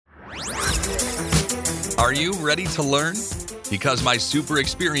Are you ready to learn? Because my super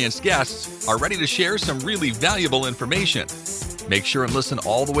experienced guests are ready to share some really valuable information. Make sure and listen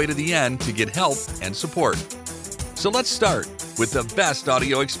all the way to the end to get help and support. So let's start with the best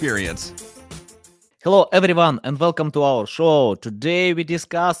audio experience. Hello everyone and welcome to our show. Today we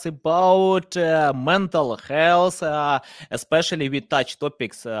discuss about mental health, especially we touch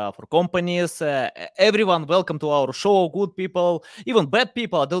topics for companies. Everyone, welcome to our show. Good people, even bad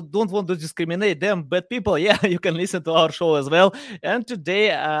people. I don't want to discriminate them. Bad people, yeah, you can listen to our show as well. And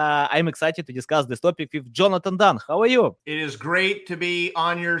today I'm excited to discuss this topic with Jonathan Dunn. How are you? It is great to be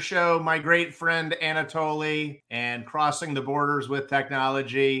on your show, my great friend Anatoly, and crossing the borders with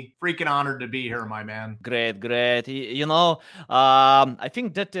technology. Freaking honored to be here, my man. Great. I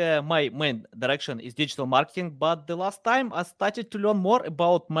think that my main direction is digital marketing, but the last time I started to learn more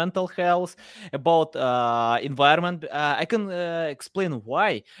about mental health, about environment. I can explain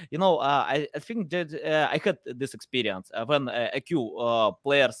why. I think that I had this experience when a few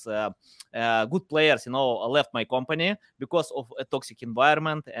players, good players, left my company because of a toxic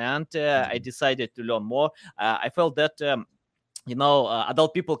environment, and I decided to learn more. I felt that.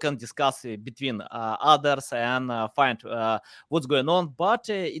 Adult people can discuss between others and find what's going on, but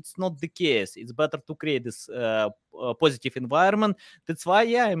it's not the case. It's better to create this positive environment. That's why,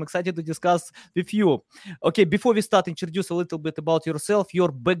 I'm excited to discuss with you. Okay, before we start, introduce a little bit about yourself,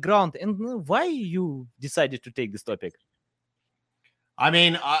 your background, and why you decided to take this topic. I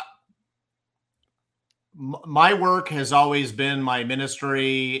mean, my work has always been my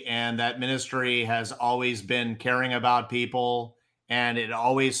ministry, and that ministry has always been caring about people, and it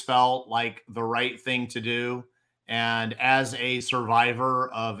always felt like the right thing to do. And as a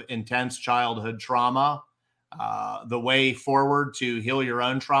survivor of intense childhood trauma, the way forward to heal your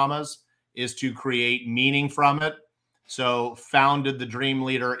own traumas is to create meaning from it. So founded the Dream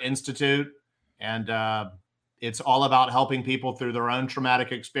Leader Institute, and it's all about helping people through their own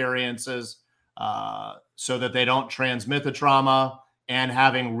traumatic experiences, so that they don't transmit the trauma, and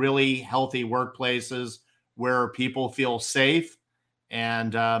having really healthy workplaces where people feel safe.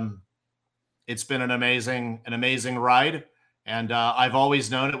 And it's been an amazing ride. And I've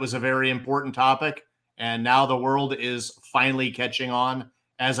always known it was a very important topic. And now the world is finally catching on.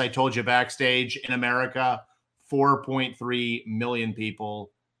 As I told you backstage, in America, 4.3 million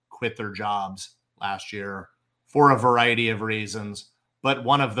people quit their jobs last year for a variety of reasons. But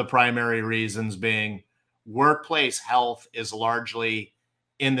one of the primary reasons being workplace health is largely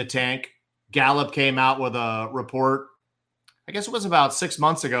in the tank. Gallup came out with a report, I guess it was about 6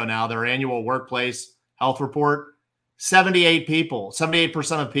 months ago now, their annual workplace health report.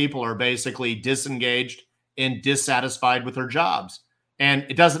 78% of people are basically disengaged and dissatisfied with their jobs. And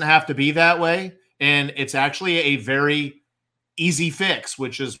it doesn't have to be that way. And it's actually a very easy fix,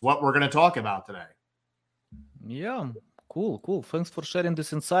 which is what we're going to talk about today. Yeah. Cool. Thanks for sharing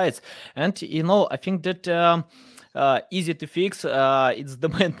these insights. And, I think that easy to fix. It's the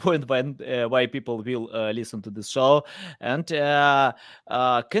main point why people will listen to this show. And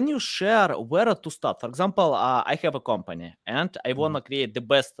can you share where to start? For example, I have a company and I want to create the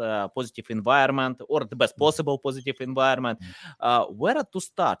best positive environment, or the best possible positive environment. Where to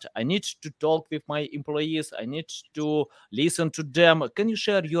start? I need to talk with my employees. I need to listen to them. Can you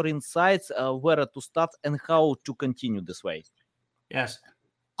share your insights where to start and how to continue this way? Yes.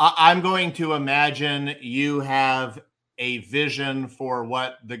 I'm going to imagine you have a vision for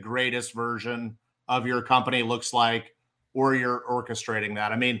what the greatest version of your company looks like, or you're orchestrating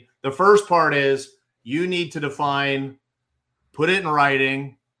that. I mean, the first part is you need to define, put it in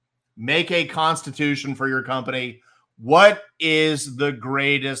writing, make a constitution for your company. What is the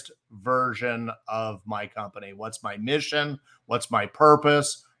greatest version of my company? What's my mission? What's my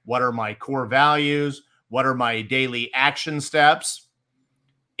purpose? What are my core values? What are my daily action steps?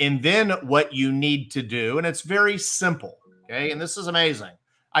 And then what you need to do, and it's very simple, okay? And this is amazing.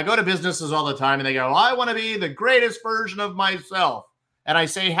 I go to businesses all the time and they go, I want to be the greatest version of myself. And I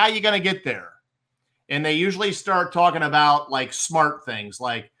say, how are you going to get there? And they usually start talking about like smart things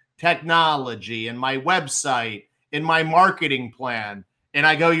like technology and my website and my marketing plan. And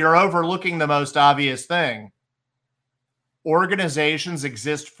I go, you're overlooking the most obvious thing. Organizations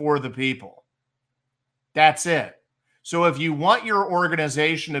exist for the people. That's it. So if you want your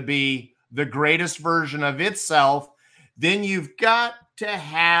organization to be the greatest version of itself, then you've got to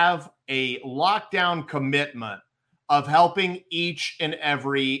have a lockdown commitment of helping each and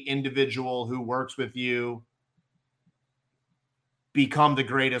every individual who works with you become the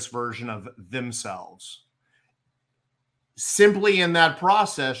greatest version of themselves. Simply in that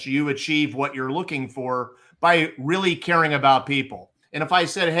process, you achieve what you're looking for by really caring about people. And if I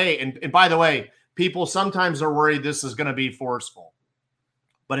said, hey, and by the way, people sometimes are worried this is going to be forceful,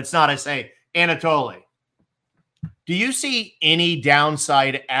 but it's not. I say, Anatoly, do you see any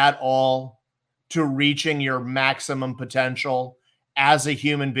downside at all to reaching your maximum potential as a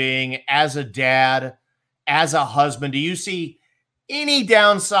human being, as a dad, as a husband? Do you see any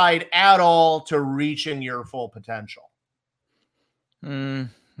downside at all to reaching your full potential? I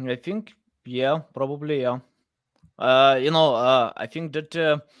think, yeah, probably, yeah. I think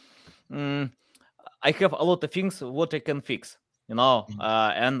that I have a lot of things what I can fix,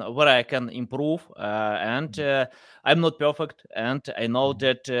 and where I can improve. And I'm not perfect, and I know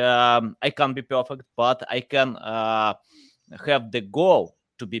that I can't be perfect, but I can have the goal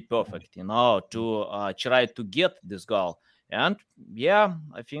to be perfect, to try to get this goal. And yeah,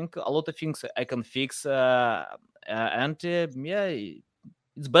 I think a lot of things I can fix, and yeah,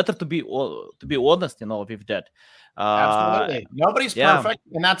 it's better to be honest, with that. Absolutely. Nobody's Yeah. perfect,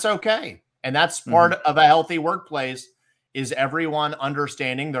 and that's okay. And that's part of a healthy workplace, is everyone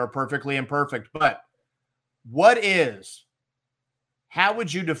understanding they're perfectly imperfect. But how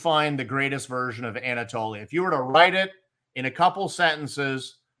would you define the greatest version of Anatoly? If you were to write it in a couple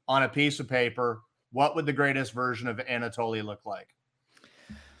sentences on a piece of paper, what would the greatest version of Anatoly look like?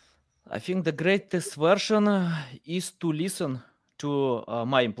 I think the greatest version is to listen to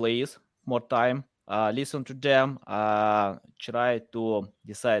my employees more time, listen to them, try to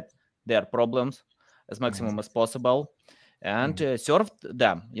decide their problems as maximum as possible, and serve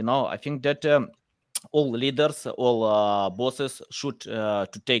them. I think that all leaders, all bosses should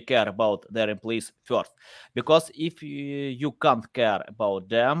to take care about their employees first, because if you can't care about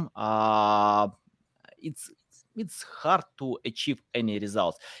them, it's hard to achieve any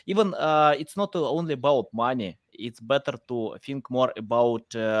results. Even it's not only about money. It's better to think more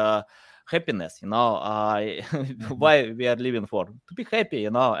about happiness, why we are living for, to be happy,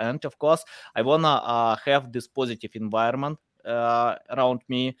 and of course I wanna have this positive environment around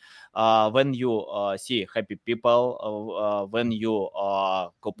me. When you see happy people, when you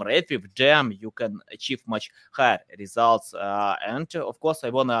cooperate with them, you can achieve much higher results. And of course, I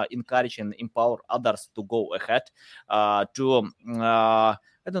want to encourage and empower others to go ahead, to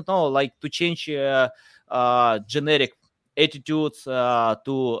I don't know, like to change generic attitudes,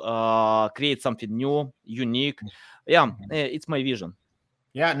 to create something new, unique. Yeah, it's my vision.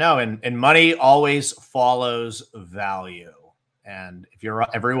 Yeah, no, and money always follows value. And if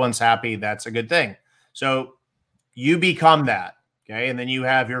everyone's happy, that's a good thing. So you become that, okay? And then you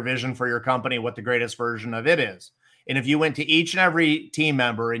have your vision for your company, what the greatest version of it is. And if you went to each and every team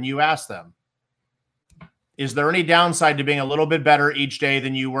member and you asked them, is there any downside to being a little bit better each day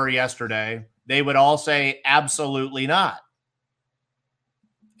than you were yesterday? They would all say, absolutely not.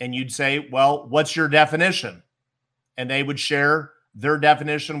 And you'd say, well, what's your definition? And they would share their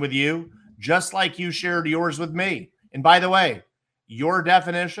definition with you, just like you shared yours with me. And by the way, your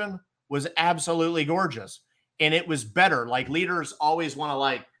definition was absolutely gorgeous. And it was better. Like, leaders always want to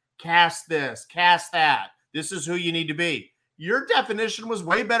like cast this, cast that. This is who you need to be. Your definition was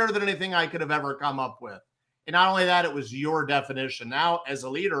way better than anything I could have ever come up with. And not only that, it was your definition. Now, as a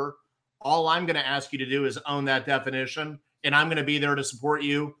leader, all I'm going to ask you to do is own that definition. And I'm going to be there to support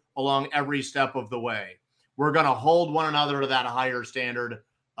you along every step of the way. We're going to hold one another to that higher standard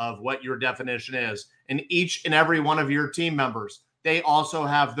of what your definition is. And each and every one of your team members, they also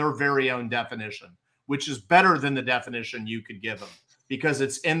have their very own definition, which is better than the definition you could give them, because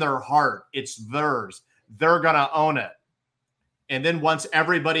it's in their heart. It's theirs. They're going to own it. And then once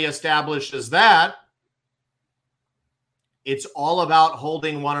everybody establishes that, it's all about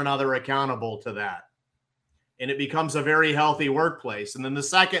holding one another accountable to that. And it becomes a very healthy workplace. And then the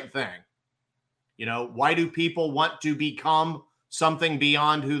second thing, why do people want to become something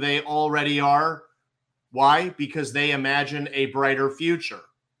beyond who they already are? Why? Because they imagine a brighter future.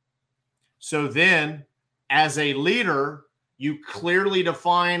 So then, as a leader, you clearly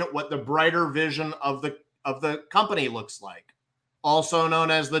define what the brighter vision of the company looks like, also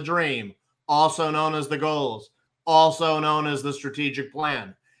known as the dream, also known as the goals, also known as the strategic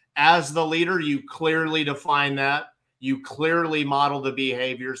plan. As the leader, you clearly define that. You clearly model the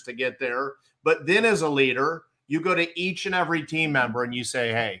behaviors to get there. But then as a leader, you go to each and every team member and you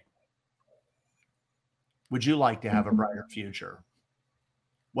say, hey, would you like to have a brighter future?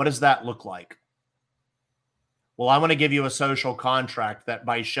 What does that look like? Well, I want to give you a social contract that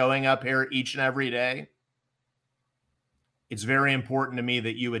by showing up here each and every day, it's very important to me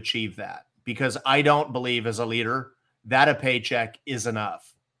that you achieve that, because I don't believe as a leader that a paycheck is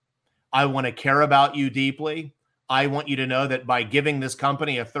enough. I want to care about you deeply. I want you to know that by giving this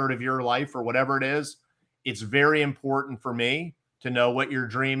company a third of your life or whatever it is, it's very important for me to know what your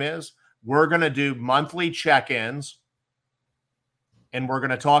dream is. we're going to do monthly check-ins, and we're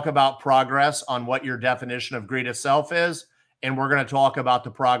going to talk about progress on what your definition of greatest self is. And we're going to talk about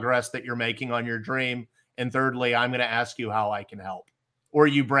the progress that you're making on your dream. And thirdly, I'm going to ask you how I can help, or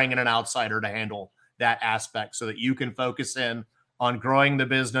you bring in an outsider to handle that aspect so that you can focus in on growing the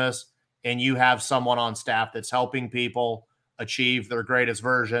business and you have someone on staff that's helping people achieve their greatest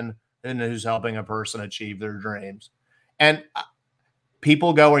version and who's helping a person achieve their dreams. And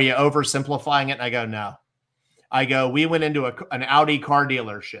people go, are you oversimplifying it? And I go, no. I go, we went into an Audi car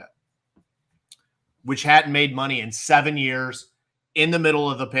dealership, which hadn't made money in 7 years in the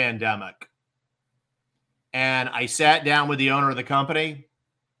middle of the pandemic. And I sat down with the owner of the company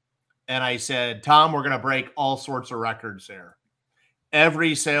and I said, Tom, we're going to break all sorts of records here.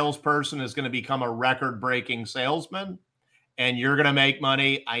 Every salesperson is going to become a record-breaking salesman, and you're going to make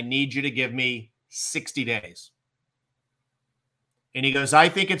money. I need you to give me 60 days. And he goes, I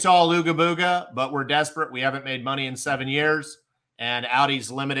think it's all ooga booga, but we're desperate. We haven't made money in 7 years, and Audi's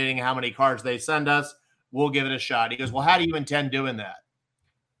limiting how many cars they send us. We'll give it a shot. He goes, well, how do you intend doing that?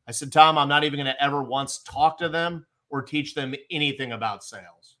 I said, Tom, I'm not even going to ever once talk to them or teach them anything about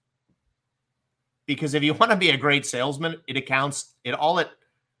sales. Because if you want to be a great salesman, it equates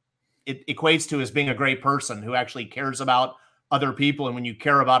to is being a great person who actually cares about other people. And when you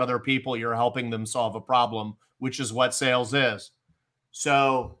care about other people, you're helping them solve a problem, which is what sales is.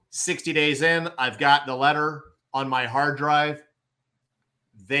 So 60 days in, I've got the letter on my hard drive.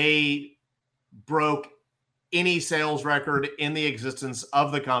 They broke any sales record in the existence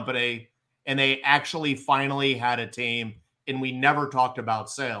of the company, and they actually finally had a team, and we never talked about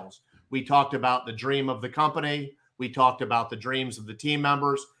sales. We talked about the dream of the company. We talked about the dreams of the team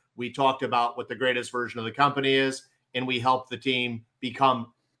members. We talked about what the greatest version of the company is, and we helped the team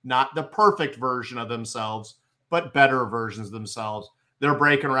become not the perfect version of themselves, but better versions of themselves. They're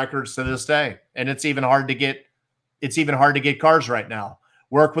breaking records to this day, and it's even hard to get cars right now.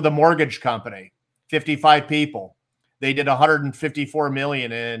 Work with a mortgage company, 55 people. They did $154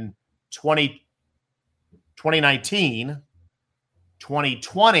 million in 2019.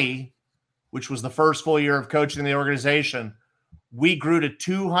 2020, which was the first full year of coaching the organization, we grew to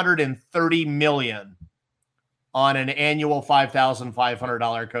 $230 million on an annual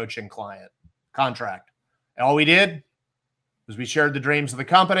 $5,500 coaching contract. And all we did was we shared the dreams of the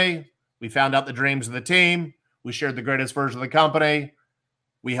company. We found out the dreams of the team. We shared the greatest version of the company.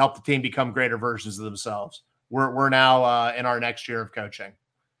 We helped the team become greater versions of themselves. We're now in our next year of coaching.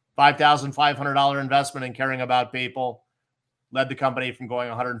 $5,500 investment in caring about people led the company from going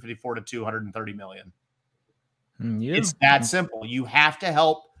 154 to 230 million. Yeah. It's that simple. You have to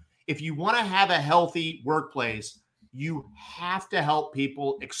help. If you want to have a healthy workplace, you have to help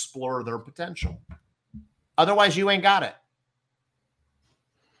people explore their potential. Otherwise, you ain't got it.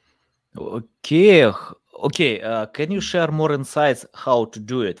 Okay. Can you share more insights how to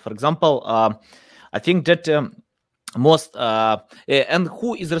do it? For example, I think that most and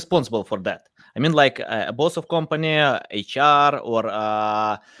who is responsible for that? I mean, like a boss of company, HR,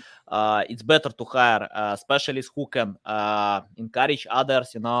 or it's better to hire specialists who can encourage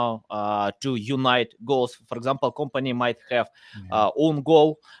others, to unite goals. For example, company might have own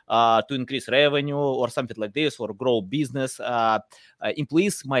goal to increase revenue or something like this, or grow business.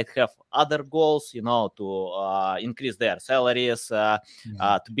 Employees might have other goals, to increase their salaries, to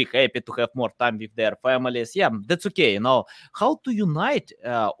be happy, to have more time with their families. Yeah, that's okay. How to unite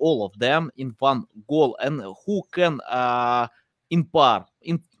all of them in one goal, and who can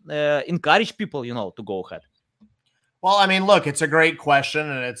encourage people, to go ahead? Well, I mean, look, it's a great question,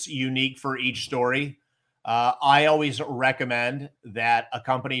 and it's unique for each story. I always recommend that a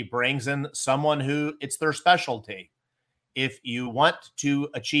company brings in someone who it's their specialty. If you want to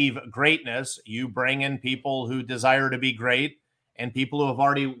achieve greatness, you bring in people who desire to be great and people who have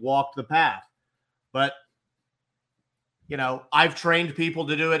already walked the path. But, I've trained people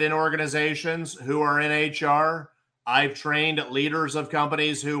to do it in organizations who are in HR. I've trained leaders of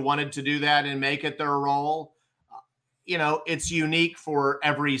companies who wanted to do that and make it their role. It's unique for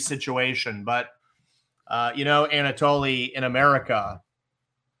every situation. But, Anatoly, in America,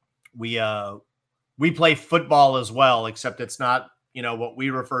 we play football as well, except it's not, what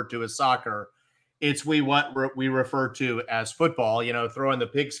we refer to as soccer. It's what we refer to as football, throwing the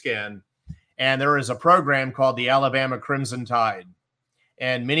pigskin. And there is a program called the Alabama Crimson Tide.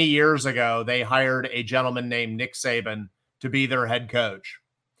 And many years ago, they hired a gentleman named Nick Saban to be their head coach.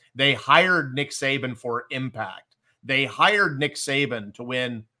 They hired Nick Saban for impact. They hired Nick Saban to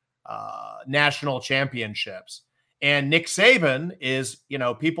win national championships. And Nick Saban is,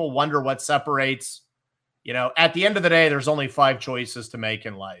 people wonder what separates, at the end of the day, there's only 5 choices to make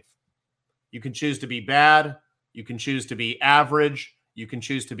in life. You can choose to be bad. You can choose to be average. You can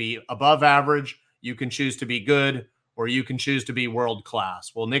choose to be above average. You can choose to be good, or you can choose to be world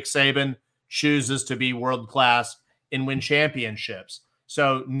class. Well, Nick Saban chooses to be world class and win championships.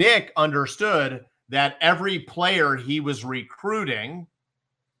 So Nick understood that every player he was recruiting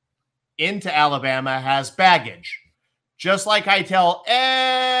into Alabama has baggage. Just like I tell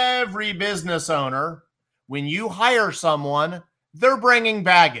every business owner, when you hire someone, they're bringing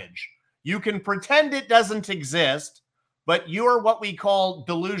baggage. You can pretend it doesn't exist, but you're what we call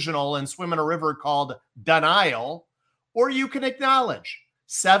delusional and swim in a river called denial, or you can acknowledge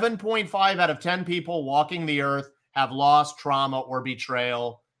 7.5 out of 10 people walking the earth have lost trauma or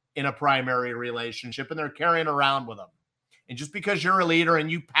betrayal in a primary relationship, and they're carrying around with them. And just because you're a leader and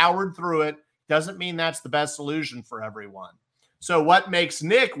you powered through it doesn't mean that's the best solution for everyone. So what makes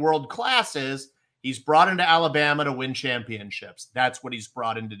Nick world class is he's brought into Alabama to win championships. That's what he's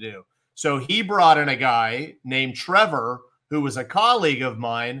brought in to do. So he brought in a guy named Trevor, who was a colleague of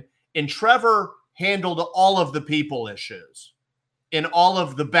mine, and Trevor handled all of the people issues and all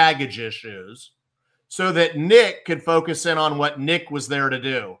of the baggage issues so that Nick could focus in on what Nick was there to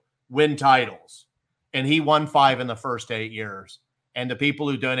do, win titles. And he won 5 in the first 8 years. And the people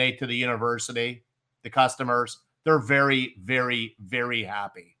who donate to the university, the customers, they're very, very, very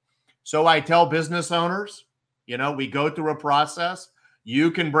happy. So I tell business owners, we go through a process.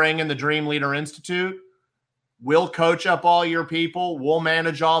 You can bring in the Dream Leader Institute. We'll coach up all your people. We'll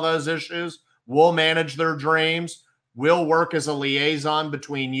manage all those issues. We'll manage their dreams. We'll work as a liaison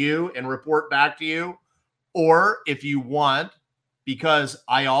between you and report back to you. Or if you want, because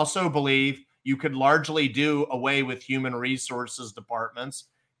I also believe you could largely do away with human resources departments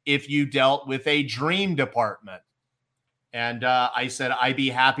if you dealt with a dream department. And I said, I'd be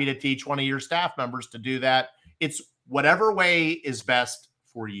happy to teach one of your staff members to do that. It's whatever way is best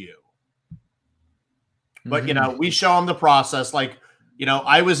for you. But, we show them the process. Like,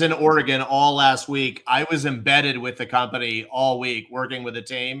 I was in Oregon all last week. I was embedded with the company all week, working with a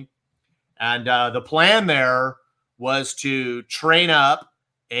team. And the plan there was to train up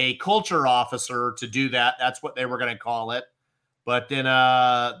a culture officer to do that. That's what they were going to call it. But then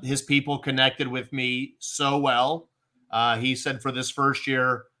his people connected with me so well. He said, for this first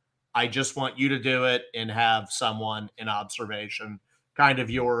year, I just want you to do it and have someone in observation, kind of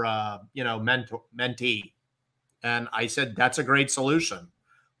your, mentee. And I said, that's a great solution.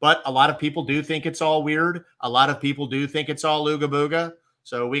 But a lot of people do think it's all weird. A lot of people do think it's all ooga booga.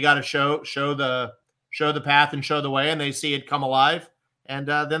 So we got to show the path and show the way, and they see it come alive, and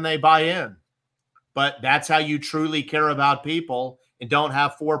then they buy in. But that's how you truly care about people and don't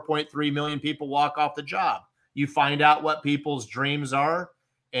have 4.3 million people walk off the job. You find out what people's dreams are,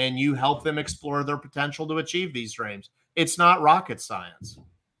 and you help them explore their potential to achieve these dreams. It's not rocket science.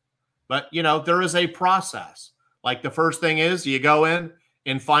 But, there is a process. Like the first thing is you go in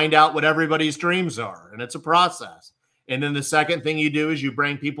and find out what everybody's dreams are, and it's a process. And then the second thing you do is you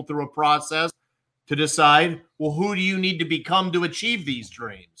bring people through a process to decide, well, who do you need to become to achieve these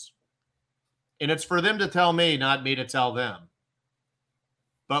dreams? And it's for them to tell me, not me to tell them.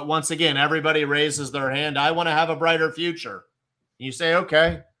 But once again, everybody raises their hand. I want to have a brighter future. And you say,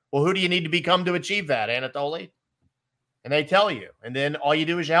 okay, well, who do you need to become to achieve that, Anatoly? And they tell you. And then all you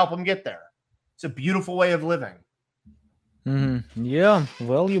do is you help them get there. It's a beautiful way of living. Yeah,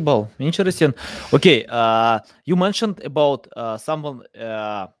 valuable, interesting. Okay, you mentioned about someone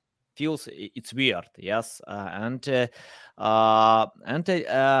feels it's weird, yes, and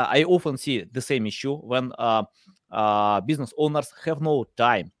I often see the same issue when business owners have no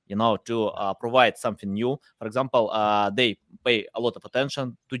time, to provide something new. For example, they pay a lot of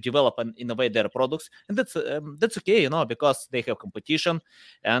attention to develop and innovate their products, and that's okay, because they have competition,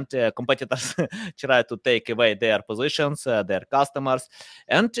 and competitors try to take away their positions, their customers.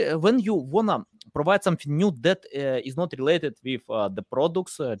 And when you wanna provide something new that is not related with the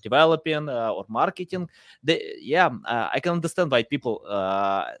products developing or marketing, I can understand why people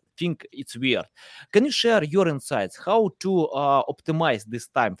think it's weird. Can you share your insights how to optimize this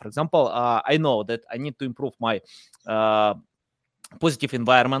time? For example, I know that I need to improve my positive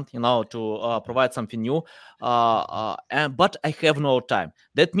environment, to provide something new, but I have no time.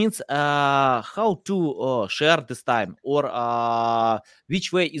 That means how to share this time, or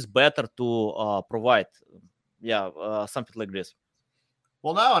which way is better to provide something like this.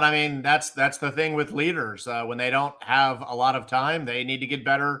 Well, no, and I mean that's the thing with leaders. When they don't have a lot of time, they need to get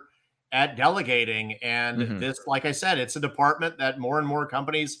better at delegating. And this, like I said, it's a department that more and more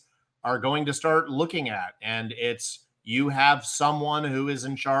companies are going to start looking at. And it's, you have someone who is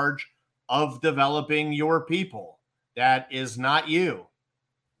in charge of developing your people. That is not you.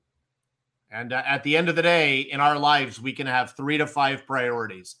 And at the end of the day, in our lives, we can have 3 to 5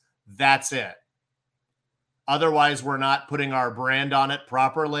 priorities. That's it. Otherwise, we're not putting our brand on it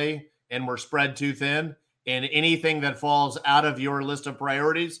properly and we're spread too thin. And anything that falls out of your list of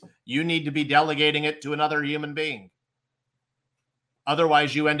priorities, you need to be delegating it to another human being.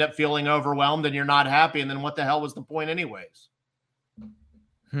 Otherwise, you end up feeling overwhelmed and you're not happy. And then what the hell was the point anyways?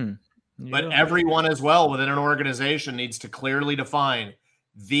 Yeah. But everyone as well within an organization needs to clearly define,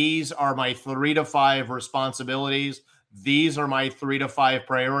 these are my 3 to 5 responsibilities. These are my 3 to 5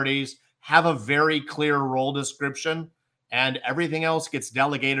 priorities. Have a very clear role description, and everything else gets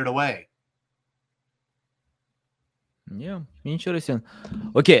delegated away. Yeah, interesting.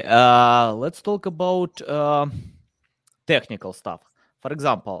 Okay, let's talk about technical stuff. For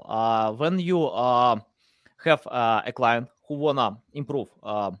example, when you have a client who wanna improve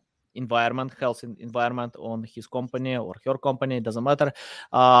environment, health environment on his company or her company, doesn't matter.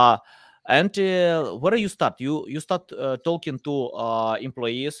 And where you start? You start talking to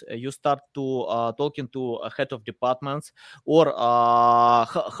employees. You start to talking to a head of departments, or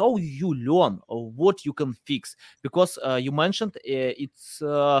how you learn what you can fix. Because you mentioned it's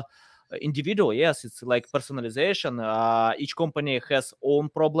individual. Yes, it's like personalization. Each company has own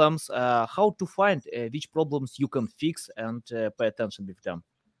problems. How to find which problems you can fix and pay attention with them.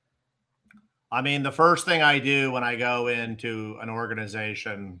 I mean, the first thing I do when I go into an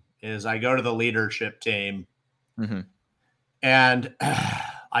organization is I go to the leadership team and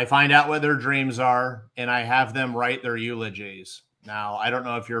I find out what their dreams are and I have them write their eulogies. Now, I don't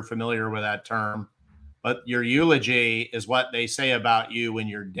know if you're familiar with that term, but your eulogy is what they say about you when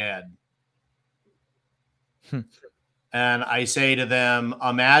you're dead. And I say to them,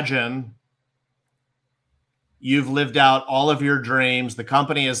 imagine you've lived out all of your dreams. The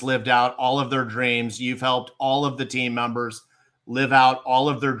company has lived out all of their dreams. You've helped all of the team members live out all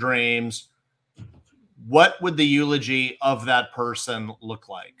of their dreams. What would the eulogy of that person look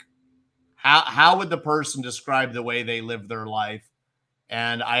like? How would the person describe the way they lived their life?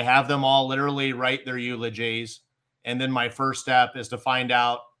 And I have them all literally write their eulogies. And then my first step is to find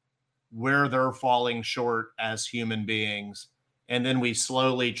out where they're falling short as human beings. And then we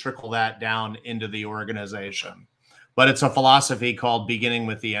slowly trickle that down into the organization. But it's a philosophy called beginning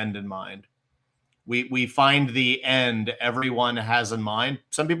with the end in mind. We find the end everyone has in mind.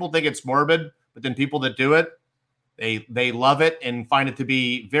 Some people think it's morbid, but then people that do it, they love it and find it to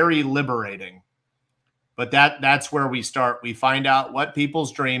be very liberating. But that's where we start. We find out what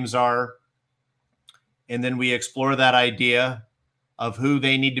people's dreams are, and then we explore that idea of who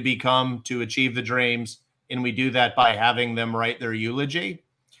they need to become to achieve the dreams. And we do that by having them write their eulogy.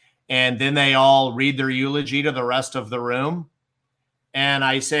 And then they all read their eulogy to the rest of the room. And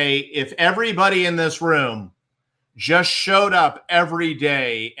I say, if everybody in this room just showed up every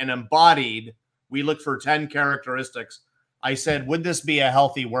day and embodied, we look for 10 characteristics. I said, would this be a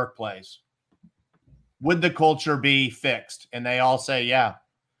healthy workplace? Would the culture be fixed? And they all say, yeah.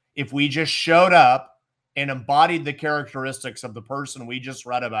 If we just showed up and embodied the characteristics of the person we just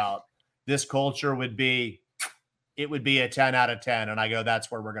read about, this culture would be a 10 out of 10. And I go, that's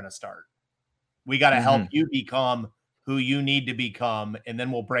where we're going to start. We got to help you become who you need to become. And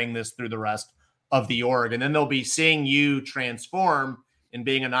then we'll bring this through the rest of the org. And then they'll be seeing you transform and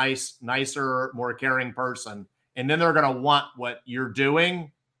being a nicer, more caring person. And then they're going to want what you're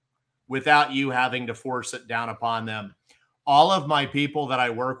doing without you having to force it down upon them. All of my people that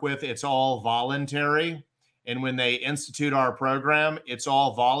I work with, it's all voluntary. And when they institute our program, it's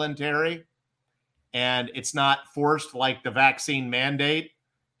all voluntary. And it's not forced like the vaccine mandate.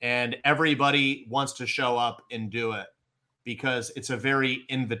 And everybody wants to show up and do it because it's a very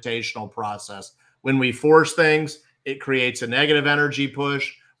invitational process. When we force things, it creates a negative energy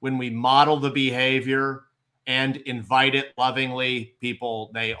push. When we model the behavior and invite it lovingly,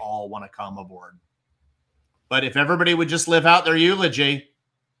 people, they all want to come aboard. But if everybody would just live out their eulogy,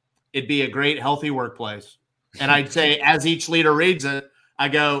 it'd be a great, healthy workplace. And I'd say, as each leader reads it, I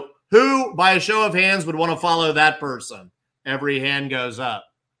go, who, by a show of hands, would want to follow that person? Every hand goes up.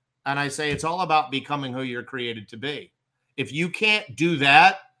 And I say, it's all about becoming who you're created to be. If you can't do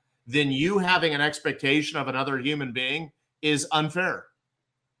that, then you having an expectation of another human being is unfair.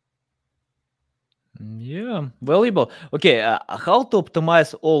 Yeah, valuable. Okay, how to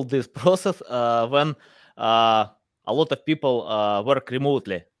optimize all this process when a lot of people work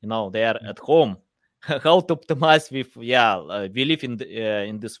remotely? You know, they are at home. How to optimize with? We live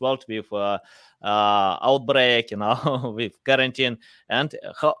in this world with outbreak, you know, with quarantine, and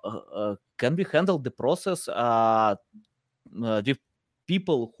how can we handle the process with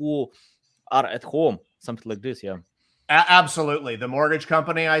people who are at home, something like this? Yeah, Absolutely. The mortgage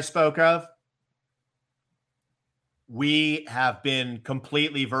company I spoke of, we have been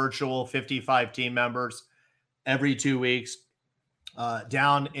completely virtual, 55 team members every 2 weeks.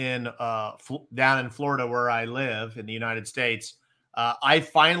 Down in Florida, where I live in the United States, I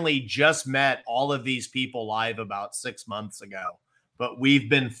finally just met all of these people live about 6 months ago, but we've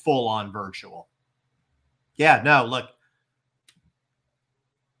been full on virtual. Yeah, no, look,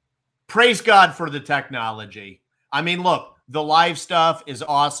 praise God for the technology. I mean, look, the live stuff is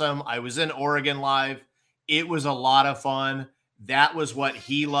awesome. I was in Oregon live. It was a lot of fun. That was what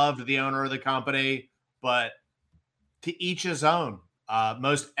he loved, the owner of the company, but to each his own.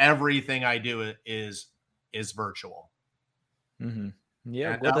 Most everything I do is virtual. Mm-hmm.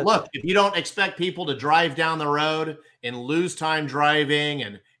 Yeah. And, look, if you don't expect people to drive down the road and lose time driving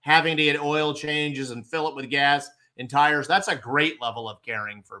and having to get oil changes and fill it with gas and tires, that's a great level of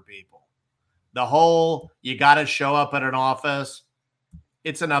caring for people. The whole, you got to show up at an office,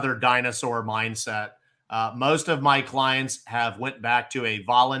 it's another dinosaur mindset. Most of my clients have went back to a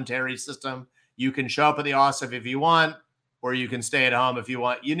voluntary system. You can show up at the office if you want, or you can stay at home if you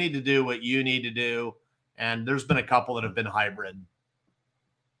want. You need to do what you need to do. And there's been a couple that have been hybrid.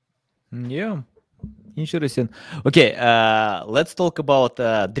 Yeah. Interesting. Okay, let's talk about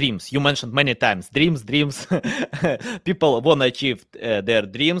dreams. You mentioned many times dreams. People want to achieve their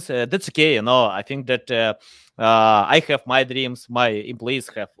dreams. That's okay. I think that I have my dreams. My employees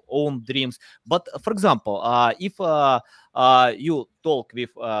have own dreams. But for example, if you talk with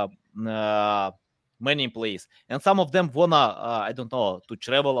many employees, and some of them wanna, to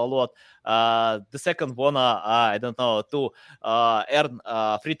travel a lot. The second wanna, to earn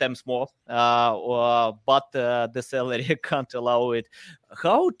 3 times more, but the salary can't allow it.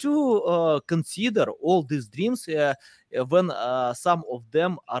 How to consider all these dreams when some of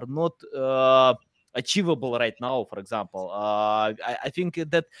them are not achievable right now? For example, I think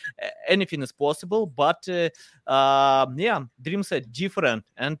that anything is possible, but dreams are different,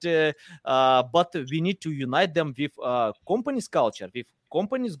 and but we need to unite them with company's culture, with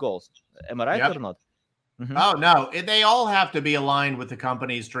company's goals. Am I right or not? Mm-hmm. Oh no, they all have to be aligned with the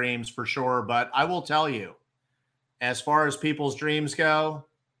company's dreams for sure. But I will tell you, as far as people's dreams go,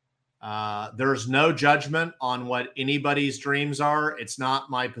 there's no judgment on what anybody's dreams are. It's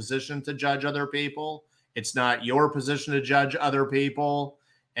not my position to judge other people. It's not your position to judge other people.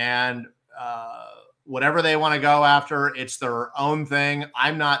 And whatever they want to go after, it's their own thing.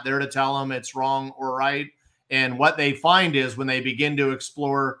 I'm not there to tell them it's wrong or right. And what they find is when they begin to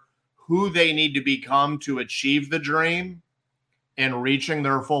explore who they need to become to achieve the dream and reaching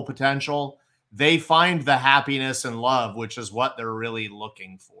their full potential, they find the happiness and love, which is what they're really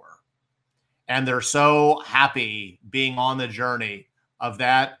looking for. And they're so happy being on the journey of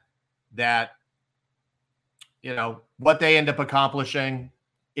that, what they end up accomplishing,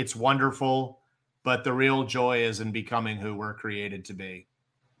 it's wonderful, but the real joy is in becoming who we're created to be.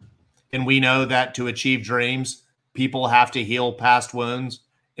 And we know that to achieve dreams, people have to heal past wounds.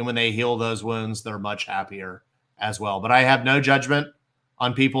 And when they heal those wounds, they're much happier as well. But I have no judgment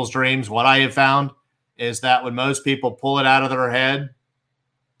on people's dreams. What I have found is that when most people pull it out of their head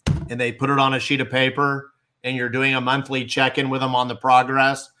and they put it on a sheet of paper, and you're doing a monthly check-in with them on the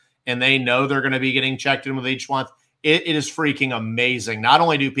progress, and they know they're going to be getting checked in with each month, it is freaking amazing. Not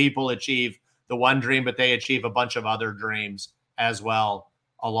only do people achieve the one dream, but they achieve a bunch of other dreams as well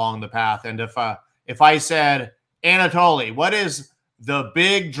along the path. And if I said, Anatoly, what is the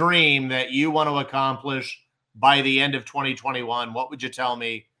big dream that you want to accomplish by the end of 2021, what would you tell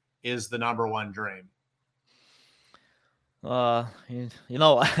me is the number one dream? I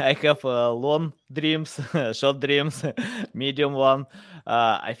have long dreams, short dreams, medium one.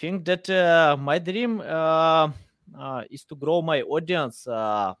 I think that my dream is to grow my audience,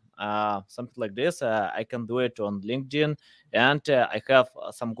 something like this. I can do it on LinkedIn, and I have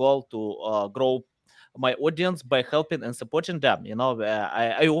some goal to grow my audience by helping and supporting them.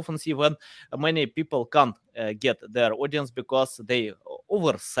 I often see when many people can't get their audience because they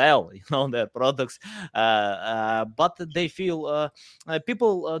oversell, their products, but they feel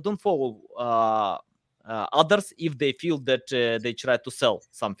people don't follow others if they feel that they try to sell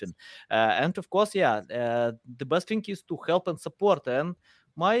something. And of course, the best thing is to help and support. And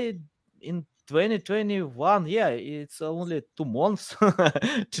in 2021, it's only 2 months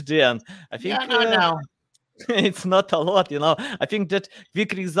to the end. I think it's not a lot, I think that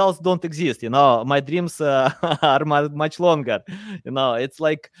quick results don't exist. My dreams are much longer. It's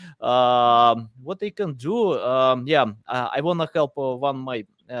like what they can do. I want to help one my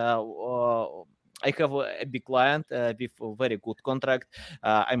I have a big client with a very good contract.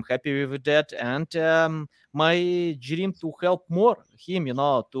 I'm happy with that, and my dream to help more him,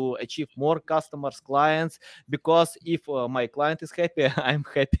 to achieve more customers, clients. Because if my client is happy, I'm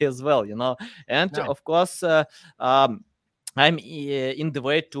happy as well. And No. of course, I'm in the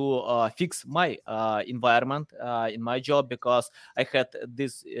way to fix my environment in my job, because I had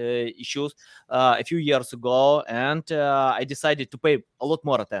these issues a few years ago, and I decided to pay a lot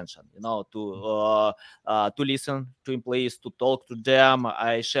more attention, to listen to employees, to talk to them.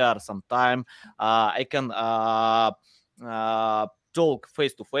 I share some time. I can. Talk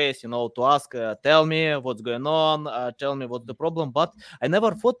face to face, to ask, tell me what's going on, tell me what's the problem. But I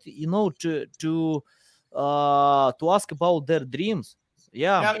never thought, to ask about their dreams.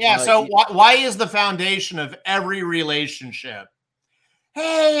 Yeah. Yeah. So why is the foundation of every relationship?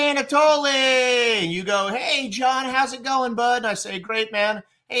 Hey, Anatoly. You go, hey, John, how's it going, bud? And I say, great, man.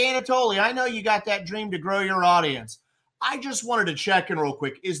 Hey, Anatoly, I know you got that dream to grow your audience. I just wanted to check in real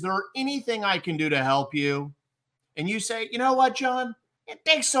quick. Is there anything I can do to help you? And you say, you know what, John?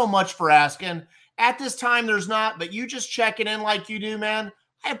 Thanks so much for asking. At this time, there's not, but you just checking in like you do, man.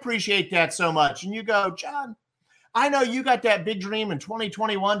 I appreciate that so much. And you go, John, I know you got that big dream in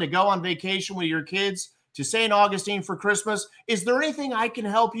 2021 to go on vacation with your kids to St. Augustine for Christmas. Is there anything I can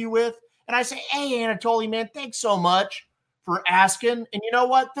help you with? And I say, hey, Anatoly, man, thanks so much for asking. And you know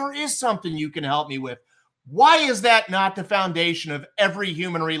what? There is something you can help me with. Why is that not the foundation of every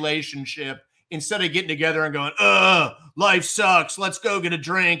human relationship? Instead of getting together and going, life sucks. Let's go get a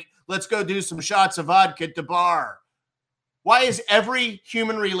drink. Let's go do some shots of vodka at the bar. Why is every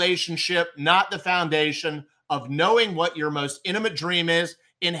human relationship not the foundation of knowing what your most intimate dream is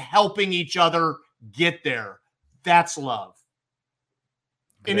and helping each other get there? That's love.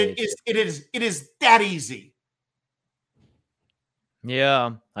 Great. And it is that easy.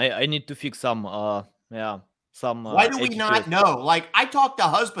 Yeah, I need to fix some Why do we not know? Like, I talk to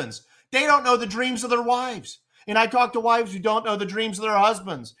husbands, they don't know the dreams of their wives. And I talk to wives who don't know the dreams of their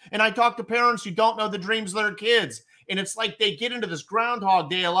husbands. And I talk to parents who don't know the dreams of their kids. And it's like they get into this Groundhog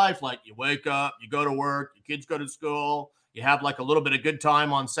Day of life. Like, you wake up, you go to work, your kids go to school, you have like a little bit of good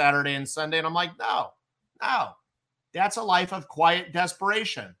time on Saturday and Sunday. And I'm like, no, that's a life of quiet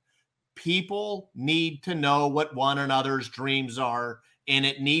desperation. People need to know what one another's dreams are, and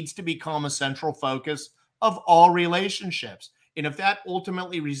it needs to become a central focus of all relationships. And if that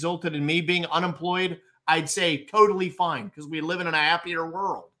ultimately resulted in me being unemployed, I'd say totally fine, because we live in a happier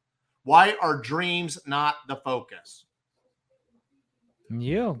world. Why are dreams not the focus?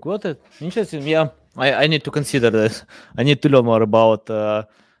 Yeah, got it. Interesting. Yeah, I need to consider this. I need to learn more about. I'll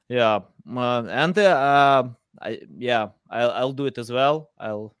do it as well.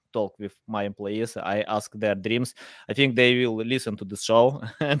 I'll talk with my employees. I ask their dreams. I think they will listen to the show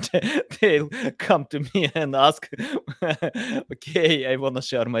and they'll come to me and ask, okay, I want to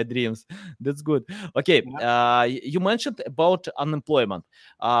share my dreams. That's good. Okay. You mentioned about unemployment.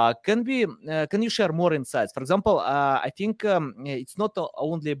 Can you share more insights? For example, I think it's not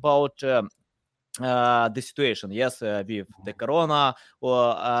only about the situation, yes, with the corona,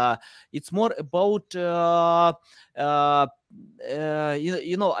 or it's more about I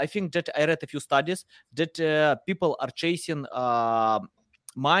think that I read a few studies that people are chasing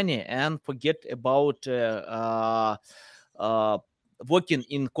money and forget about working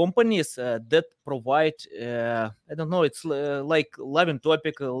in companies that provide I don't know, it's like loving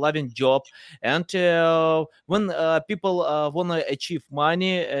topic, loving job. And when people want to achieve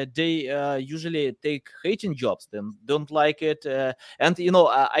money, they usually take hating jobs, then don't like it. And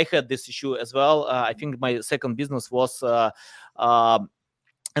I had this issue as well. I think my second business was an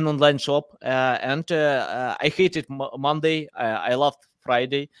online shop, and I hated Monday. I loved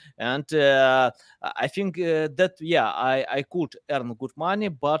Friday, and I think that I could earn good money,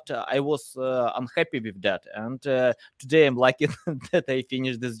 but I was unhappy with that. And today I'm lucky that I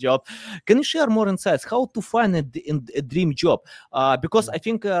finished this job. Can you share more insights how to find a dream job? Because I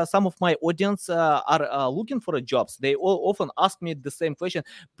think some of my audience are looking for a jobs. They all often ask me the same question.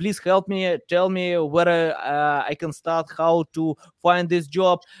 Please help me, tell me where I can start, how to find this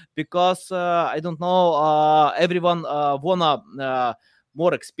job, because I don't know, everyone wanna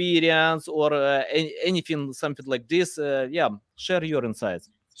more experience or anything, something like this. Share your insights.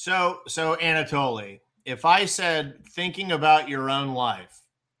 So Anatoly, if I said thinking about your own life,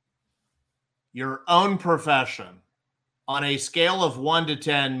 your own profession, on a scale of 1 to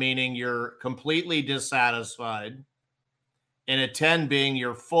 10, meaning you're completely dissatisfied, and a 10 being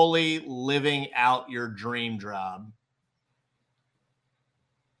you're fully living out your dream job,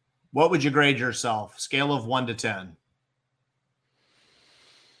 what would you grade yourself? Scale of 1 to 10.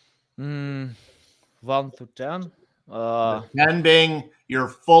 1 to 10. The 10 being you're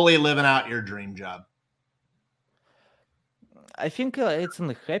fully living out your dream job. I think it's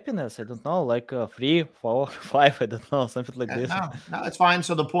in happiness. I don't know, like 3, 4, 5. I don't know, something like this. No, it's fine.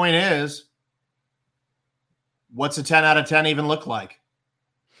 So the point is, what's a 10 out of 10 even look like?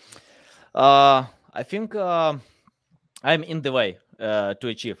 I think I'm in the way to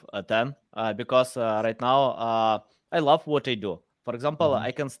achieve a 10 because right now I love what I do. For example,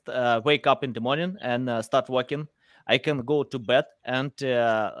 I can wake up in the morning and start working. I can go to bed and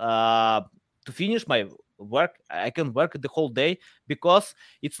to finish my work, I can work the whole day because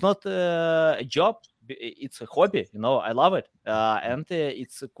it's not a job. It's a hobby, I love it, and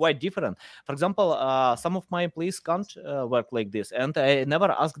it's quite different. For example, some of my employees can't work like this, and I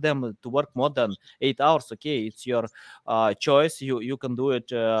never ask them to work more than 8 hours. Okay, it's your choice. You can do it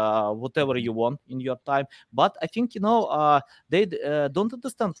whatever you want in your time. But I think they don't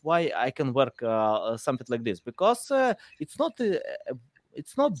understand why I can work something like this, because it's not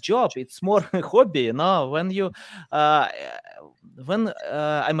job, it's more hobby. When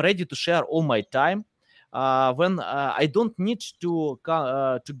I'm ready to share all my time, when I don't need to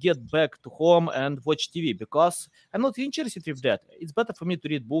get back to home and watch TV, because I'm not interested with that. It's better for me to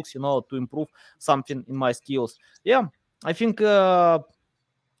read books, to improve something in my skills. Yeah, I think I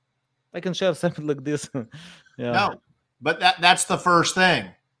can share something like this. Yeah. No, but that's the first thing.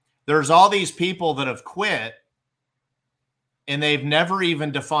 There's all these people that have quit and they've never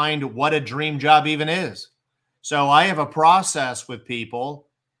even defined what a dream job even is. So I have a process with people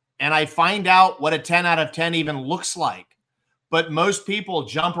and I find out what a 10 out of 10 even looks like. But most people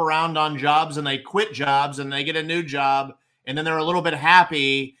jump around on jobs and they quit jobs and they get a new job and then they're a little bit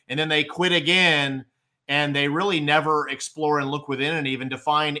happy and then they quit again, and they really never explore and look within and even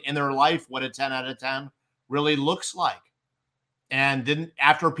define in their life what a 10 out of 10 really looks like. And then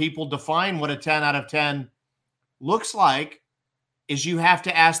after people define what a 10 out of 10 looks like, is you have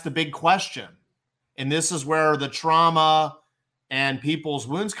to ask the big question. And this is where the trauma and people's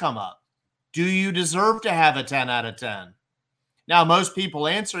wounds come up. Do you deserve to have a 10 out of 10? Now, most people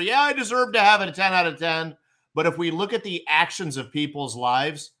answer, yeah, I deserve to have a 10 out of 10. But if we look at the actions of people's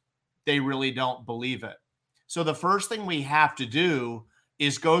lives, they really don't believe it. So the first thing we have to do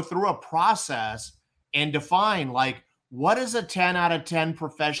is go through a process and define, like, what does a 10 out of 10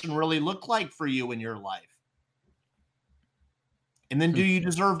 profession really look like for you in your life? And then do you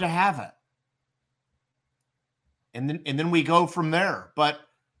deserve to have it? And then we go from there. But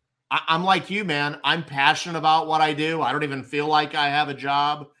I'm like you, man. I'm passionate about what I do. I don't even feel like I have a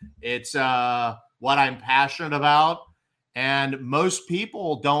job. It's what I'm passionate about. And most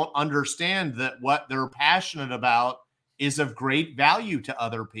people don't understand that what they're passionate about is of great value to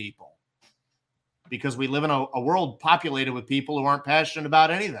other people, because we live in a world populated with people who aren't passionate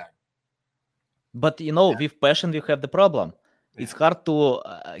about anything. But, with passion, you have the problem. It's hard to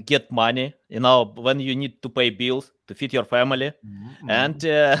get money, when you need to pay bills to feed your family. Mm-hmm. And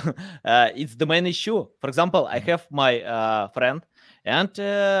it's the main issue. For example, I have my friend, and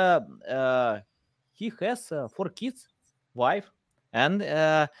he has 4 kids, wife, and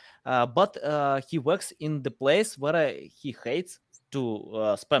but he works in the place where he hates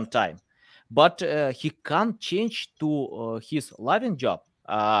to spend time. But he can't change to his loving job.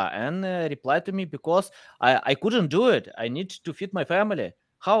 And replied to me, because I couldn't do it. I need to feed my family.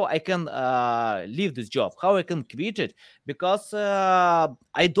 How I can leave this job? How I can quit it? Because I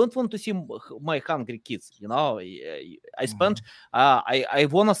don't want to see my hungry kids. I spent. I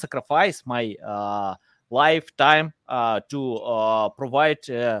want to sacrifice my lifetime to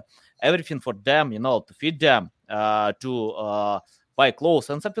provide everything for them. To feed them, to buy clothes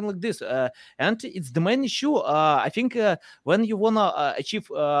and something like this, and it's the main issue. I think when you wanna achieve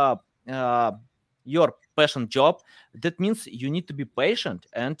your passion job, that means you need to be patient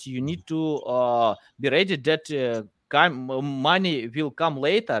and you need to be ready that money will come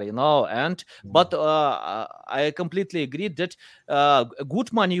later, and but I completely agree that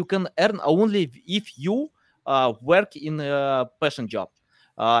good money you can earn only if you work in a passion job.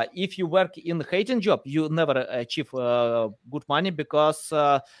 If you work in a hating job, you never achieve good money, because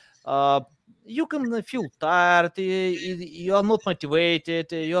you can feel tired, you are not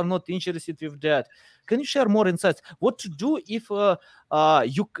motivated, you are not interested with that. Can you share more insights? What to do if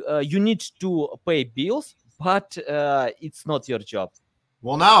you need to pay bills, but it's not your job?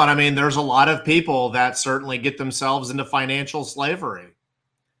 Well, no, and I mean, there's a lot of people that certainly get themselves into financial slavery.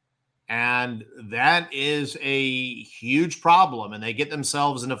 And that is a huge problem. And they get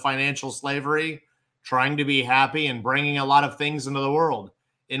themselves into financial slavery, trying to be happy and bringing a lot of things into the world.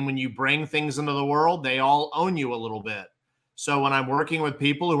 And when you bring things into the world, they all own you a little bit. So when I'm working with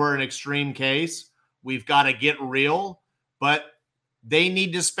people who are an extreme case, We've got to get real, but they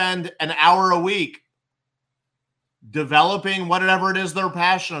need to spend an hour a week developing whatever it is they're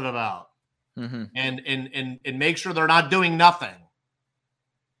passionate about, and make sure they're not doing nothing.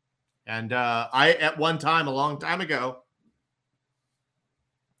 And I, at one time, a long time ago,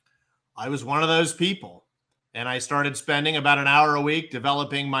 I was one of those people, and I started spending about an hour a week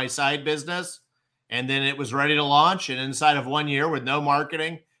developing my side business, and then it was ready to launch. And inside of 1 year, with no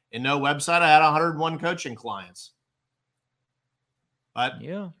marketing and no website, I had 101 coaching clients. But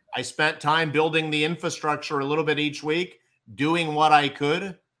I spent time building the infrastructure a little bit each week, doing what I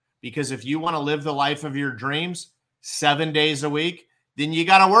could, because if you want to live the life of your dreams 7 days a week, then you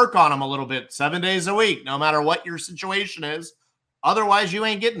got to work on them a little bit 7 days a week, no matter what your situation is. Otherwise, you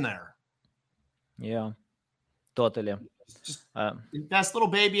ain't getting there. Yeah, totally. Just invest little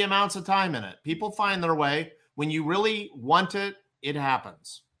baby amounts of time in it. People find their way. When you really want it, it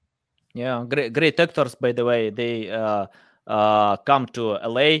happens. Yeah, great actors, by the way. They come to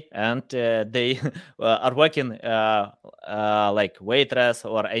LA and they are working like waitress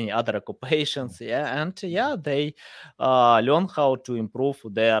or any other occupations. Yeah, and they learn how to improve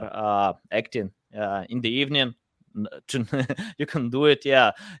their acting in the evening. You can do it.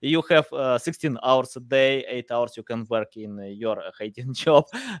 Yeah, you have 16 hours a day, 8 hours you can work in your hating job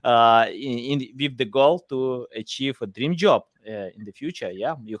with the goal to achieve a dream job in the future.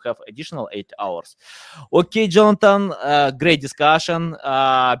 Yeah, you have additional 8 hours. Okay, Jonathan, great discussion.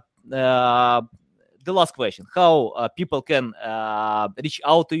 The last question: how people can reach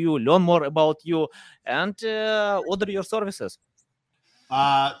out to you, learn more about you, and order your services?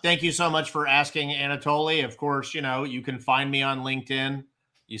 Thank you so much for asking, Anatoly. Of course, you can find me on LinkedIn.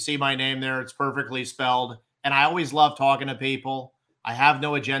 You see my name there. It's perfectly spelled. And I always love talking to people. I have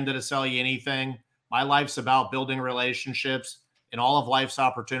no agenda to sell you anything. My life's about building relationships, and all of life's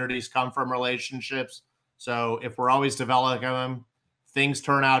opportunities come from relationships. So if we're always developing them, things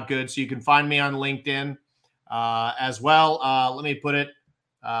turn out good. So you can find me on LinkedIn as well. Let me put it.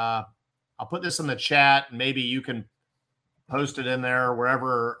 I'll put this in the chat, and maybe you can post it in there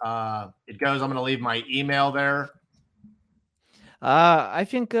wherever it goes. I'm going to leave my email there. I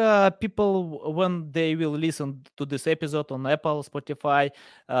think people, when they will listen to this episode on Apple, Spotify,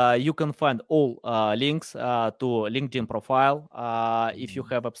 you can find all links to LinkedIn profile. If you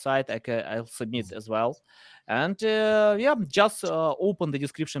have a website, I'll submit as well. And just open the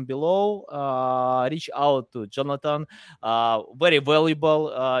description below, reach out to Jonathan. Very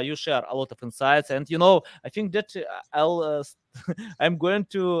valuable. You share a lot of insights, and I think that I'm going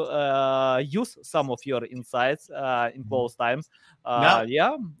to use some of your insights in close time.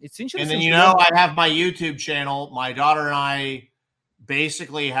 Yeah, it's interesting. And then I have my YouTube channel. My daughter and I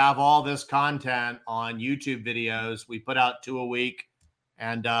basically have all this content on YouTube videos. We put out 2 a week.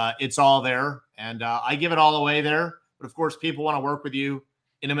 And it's all there. And I give it all away there. But of course, people want to work with you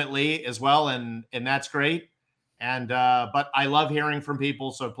intimately as well. And that's great. And but I love hearing from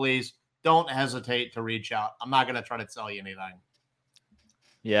people. So please don't hesitate to reach out. I'm not going to try to sell you anything.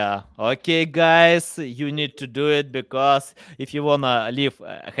 Yeah. Okay, guys, you need to do it, because if you want to live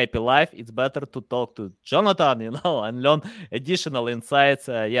a happy life, it's better to talk to Jonathan, and learn additional insights.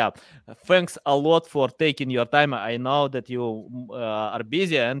 Thanks a lot for taking your time. I know that you are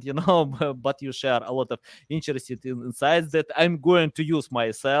busy and, but you share a lot of interesting insights that I'm going to use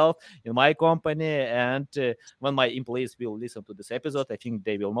myself in my company. And when my employees will listen to this episode, I think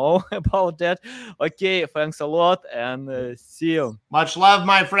they will know about that. Okay, thanks a lot, and see you. Much love,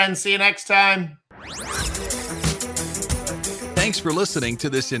 my friends. See you next time. Thanks for listening to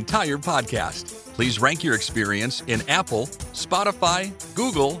this entire podcast. Please rank your experience in Apple, Spotify,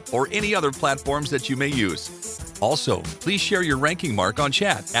 Google, or any other platforms that you may use. Also, please share your ranking mark on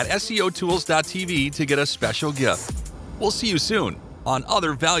chat at SEOtools.tv to get a special gift. We'll see you soon on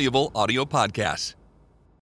other valuable audio podcasts.